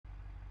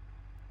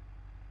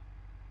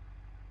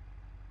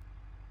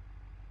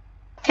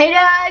Hey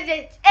guys,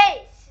 it's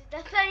Ace, the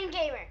Funny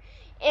Gamer,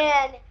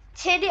 and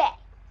today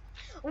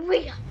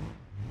we are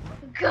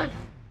gonna,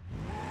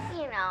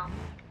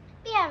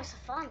 be having some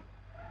fun.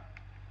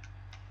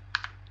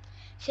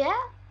 So yeah,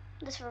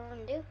 that's what we're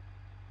gonna do.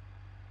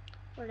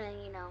 We're gonna,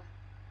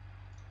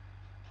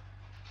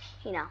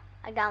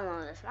 I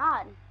downloaded this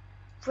mod.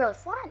 It's really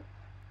fun.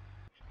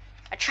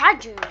 I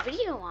tried doing a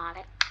video on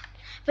it,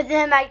 but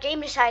then my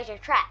game decided to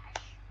crash.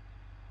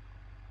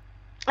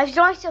 I was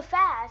going so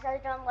fast, I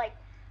was done like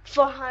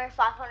 400,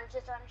 500,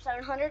 600,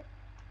 700.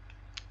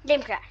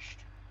 Game crashed.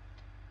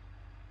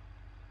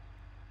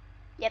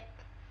 Yep.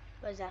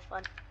 Was that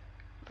fun?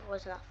 It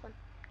was not fun.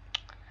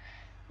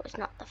 It was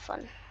not the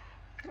fun.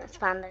 Let's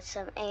find there's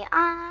some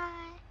AI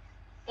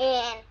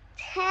in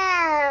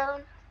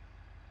town.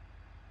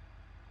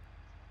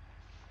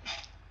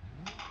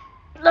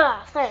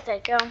 There they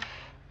go.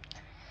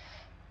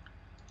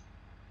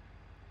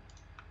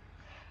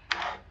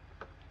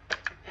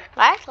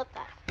 Why I flip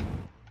that?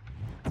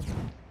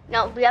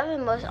 No, we have the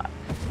most.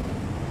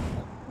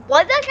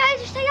 What that guy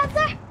just say up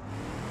there?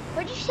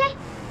 What'd you say?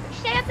 What'd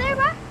you say up there,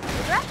 bro?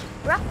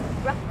 Bruh.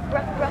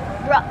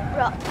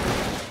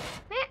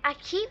 Man, I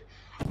keep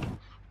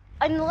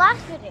in the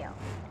last video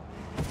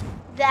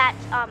that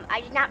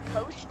I did not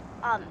post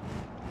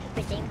because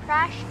the game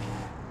crashed.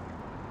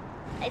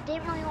 It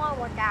didn't really want to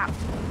work out.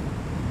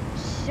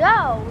 So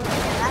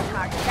that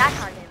card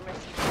didn't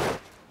risk.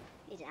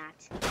 He's not.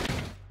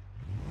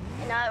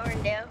 You know what we're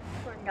gonna do?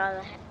 We're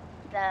gonna go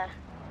the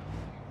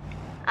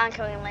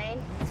oncoming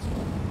lane.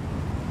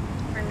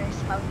 We're gonna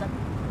smoke them.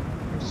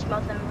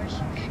 Smoke them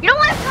first. You don't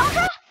want to talk?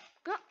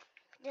 No.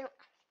 You don't.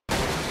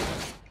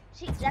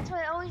 See, that's what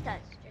it always does.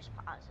 Just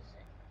pauses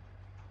it.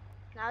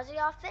 Now is it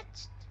all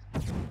fixed?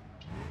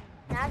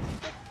 Now it's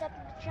fixed up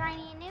and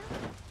shiny and new.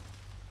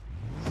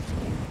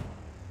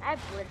 I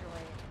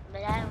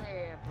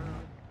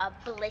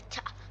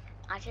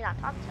should not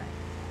talk to it.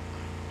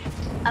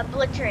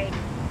 Obliterate.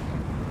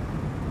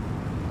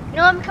 You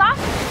know what I'm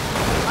talking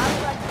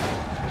about?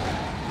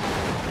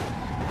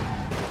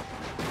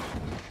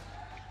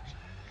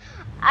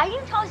 I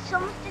can cause so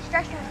much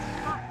destruction with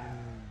this car.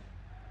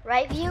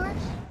 Right,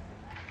 viewers?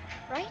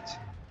 Right?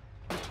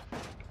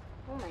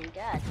 Oh my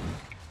god.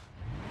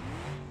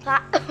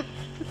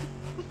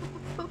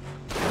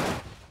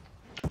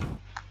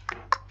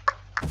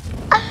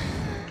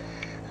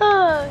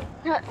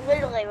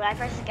 Literally, when I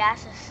press the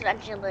gas, the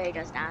suspension literally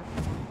goes down.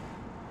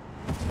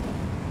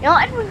 You don't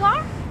let me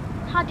car?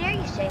 How dare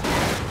you say that?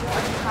 You don't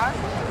let me car?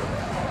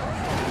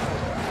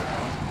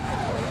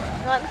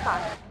 You don't let me car.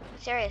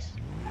 I'm serious.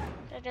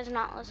 It does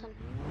not listen.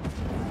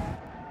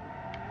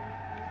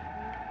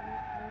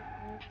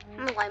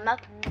 I'm gonna light him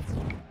up.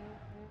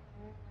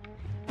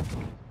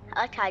 I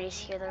like how you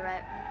just hear the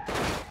right.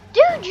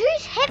 Dude, you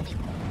just hit me.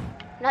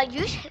 No,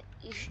 you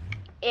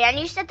and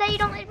you said that you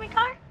don't like my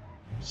car?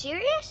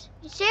 Serious?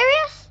 You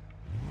serious?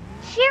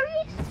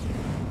 Serious?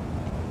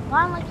 Well,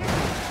 I'm like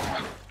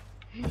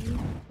you're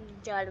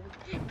done,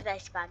 but I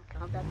spam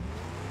killed them.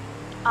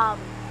 I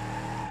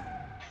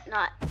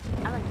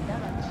want to do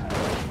donuts.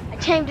 I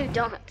can't do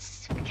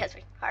donuts because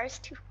my car is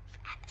too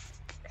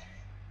fast.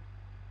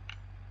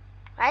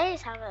 I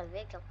just have a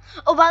vehicle.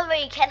 Oh, by the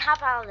way, you can't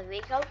hop out of the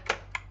vehicle.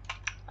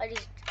 I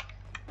just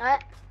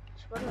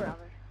swim around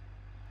it.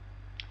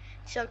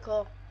 So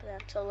cool, but then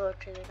so low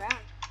to the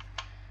ground.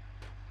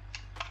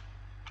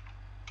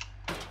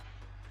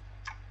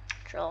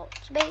 Control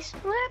space.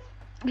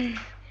 Whoop.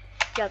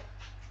 Jump.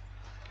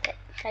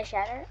 Can I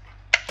shatter it?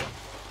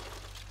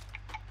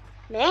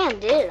 Man,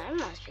 dude, that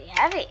must be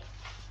heavy.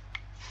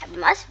 It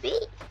must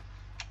be.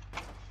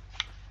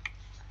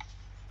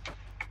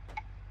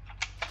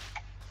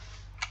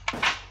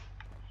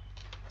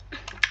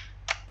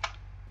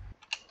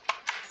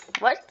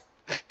 What?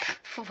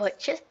 What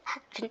just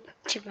happened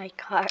to my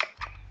car?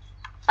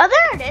 Oh,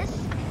 there it is.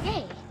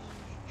 Yay.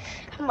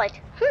 I'm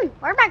like,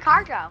 where'd my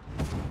car go?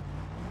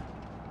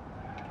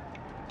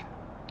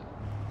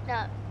 No,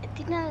 I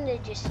think I'm gonna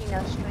just,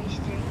 strays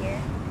through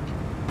here.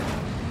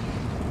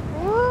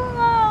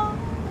 Whoa.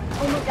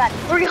 Oh my god,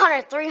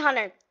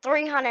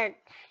 300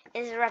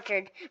 is the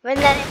record. But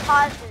then it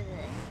pauses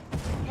it.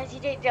 Because you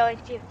did going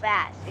too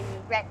fast and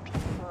you wreck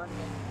people and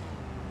they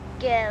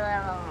get a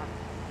little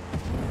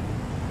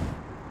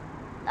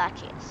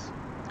notches.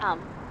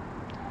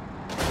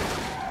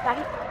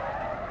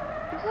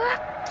 What?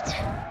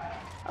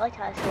 I like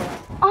how I feel.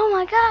 Oh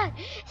my god,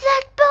 is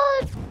that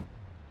bullet?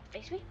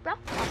 Face me, bro.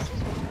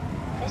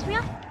 Face me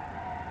off.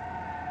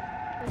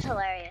 It was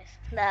hilarious.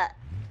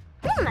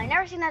 I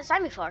never seen that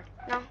sign before.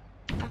 No.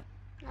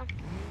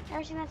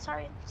 Never seen that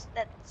sign.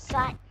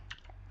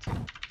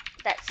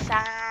 That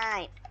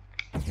sign.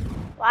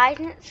 Why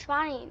isn't it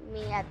spawning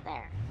me at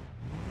there?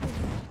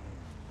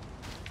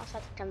 I'll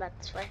have to come back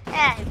this way.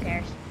 Who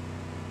cares?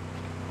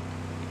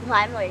 No,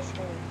 I'm really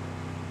spinning.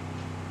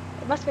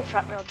 It must be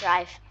front wheel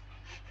drive.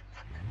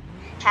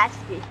 It has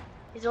to be.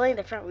 It's only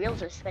the front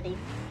wheels are spinning.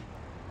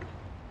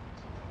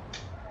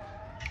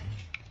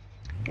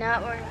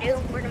 Now what we're gonna do,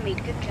 we're gonna be a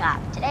good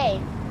job today.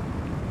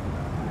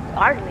 We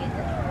are gonna be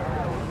good.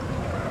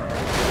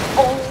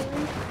 Oh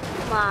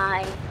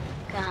my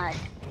god.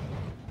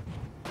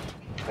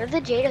 Where are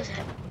the Jados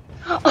at?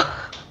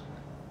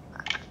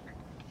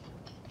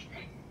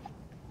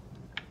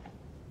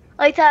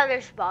 I like how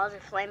there's balls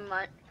of flame,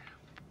 like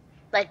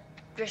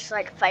just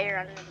like fire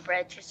under the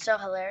bridge. It's so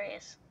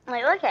hilarious.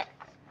 Like, look at.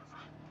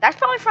 That's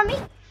probably from me.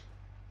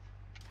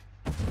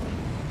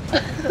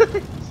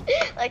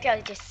 Like I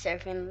was just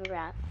surfing on the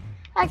ground.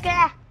 Like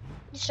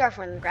just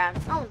surfing on the ground.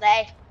 Oh,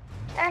 they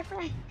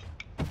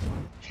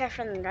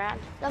surfing on the ground.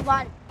 So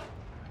fun.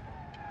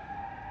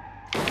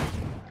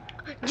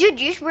 Dude,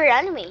 you just weird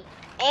enemy.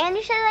 And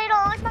you said they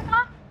don't like my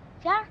car?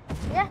 Yeah.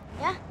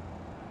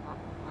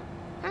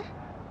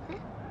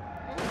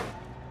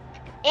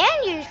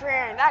 And you just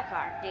rear in that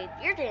car, dude.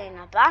 You're doing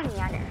a bounty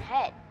on your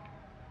head.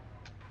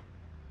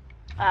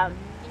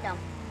 You know,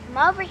 come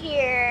over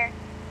here.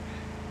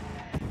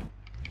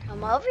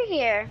 Come over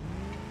here.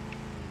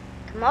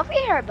 Come over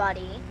here,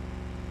 buddy.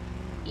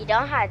 You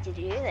don't have to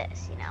do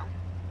this, you know.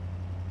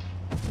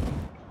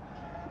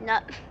 No.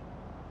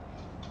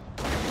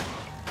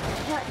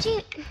 No,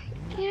 dude,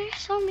 you're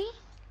so mean.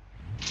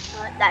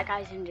 That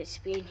guy's in good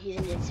speed. He's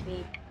in good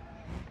speed.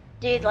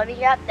 Dude, let me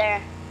get up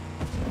there.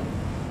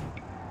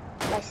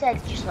 Like I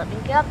said, just let me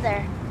get up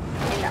there.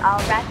 And I'll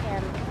wreck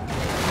him.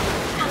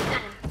 Oh,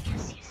 got him.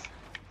 Yes.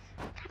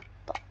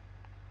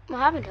 What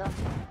happened to him?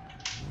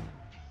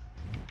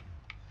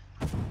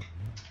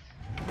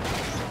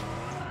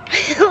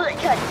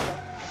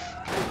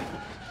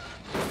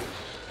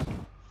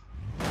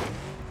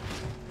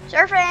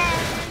 Surfing!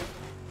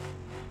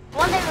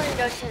 One day we're gonna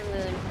go to the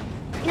moon.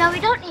 You know, we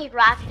don't need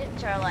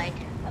rockets or like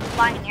a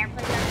flying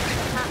airplane or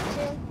not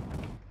soon.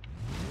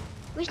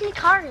 We just need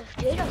cars with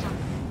potatoes on them.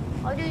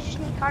 All we do is just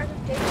need cars with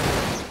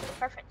potatoes. It's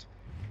perfect.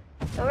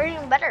 So we're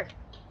even better.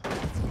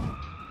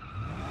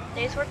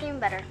 It's working even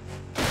better.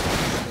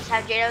 Just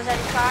have JDOs on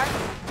your car?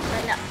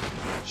 Or no?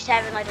 Just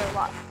having like a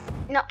lot.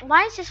 No,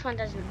 why is this one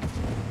doesn't?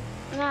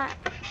 Not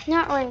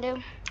what we're gonna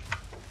do.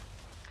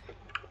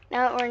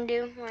 Not what we're gonna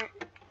do.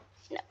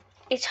 No.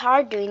 It's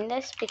hard doing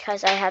this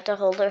because I have to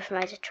hold it with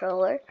my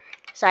controller.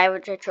 Because I have a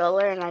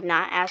controller and I'm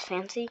not as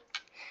fancy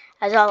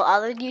as all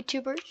other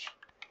YouTubers.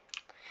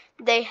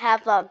 They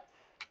have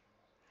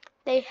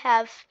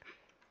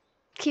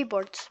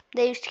keyboards.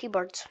 They use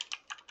keyboards.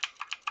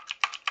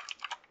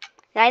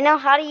 And I know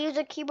how to use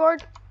a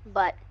keyboard,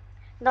 but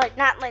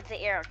not like the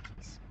arrow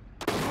keys.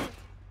 Oh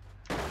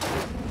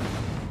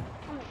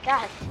my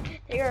god,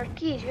 the arrow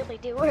keys really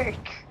do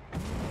work.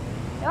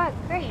 They are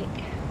great.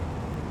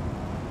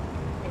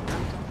 They're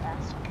not so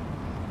fast.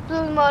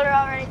 Blue motor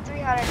already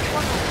 300,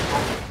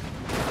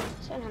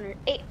 100, 700,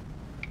 8.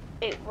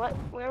 Wait, what?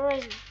 Where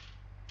was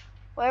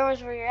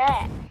where you're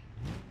at?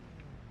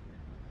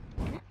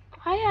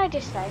 Why did I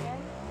just say that?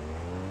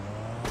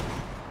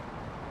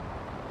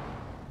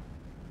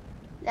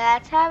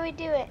 That's how we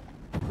do it.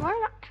 Where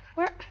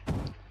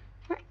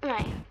am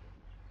I?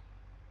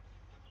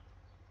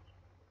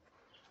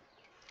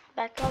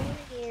 Back over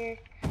here.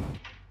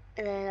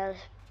 And then I was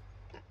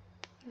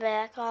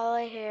back all the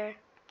way here.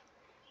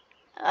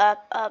 Up,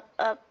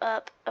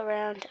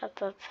 around,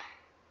 up.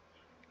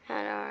 I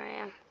don't know where I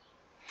am.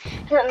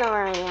 I don't know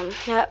where I am.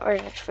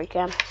 Where's this free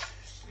cam?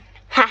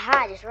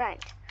 Haha, I just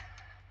ranked.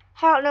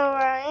 I don't know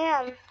where I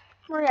am.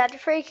 We're at the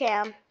free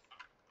cam.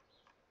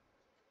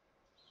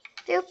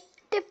 Doop.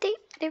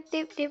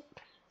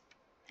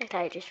 I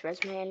thought I just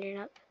raised my engine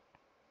up.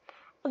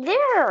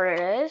 There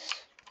it is.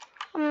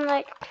 I'm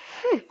like,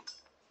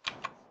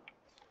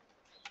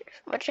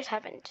 what just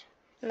happened?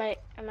 Am I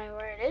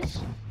where it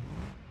is?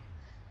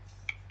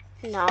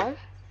 No.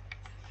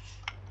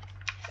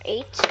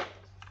 8.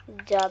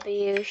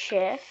 W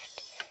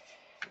shift.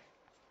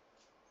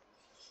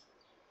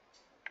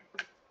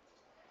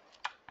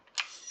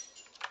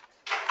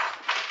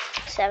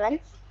 Seven.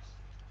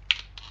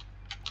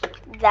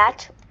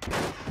 That.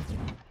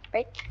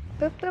 Right.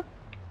 Boop.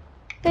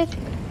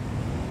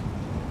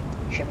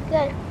 Should be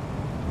good.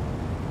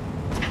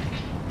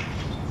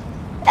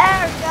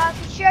 There we go.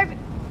 Should be.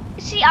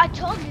 See, I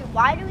told you.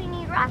 Why do we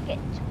need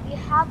rockets? We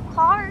have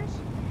cars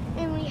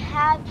and we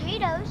have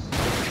JDOs.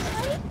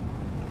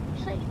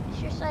 Right? It's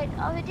just like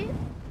all we do.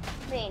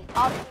 I mean,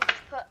 all we do is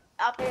put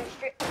out there in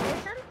straight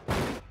position.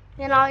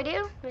 Then all we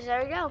do is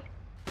there we go.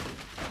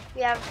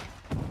 We have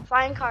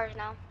flying cars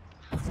now.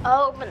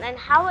 Oh, but then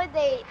how would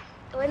they?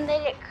 When they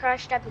get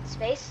crushed up in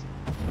space?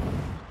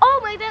 Oh,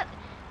 maybe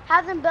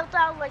have them built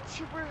out of like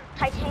super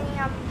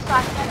titanium /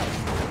 metal.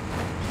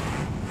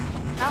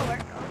 That'll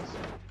work.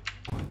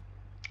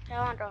 I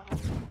don't want to go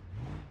home.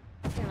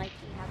 I like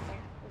being out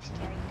there. It's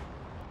scary.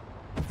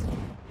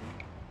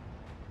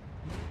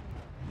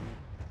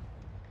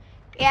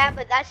 Yeah,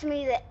 but that's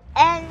me the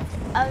end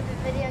of the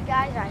video,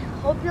 guys. I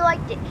hope you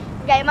liked it.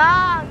 Game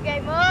on,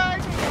 game on,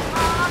 game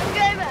on,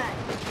 game on.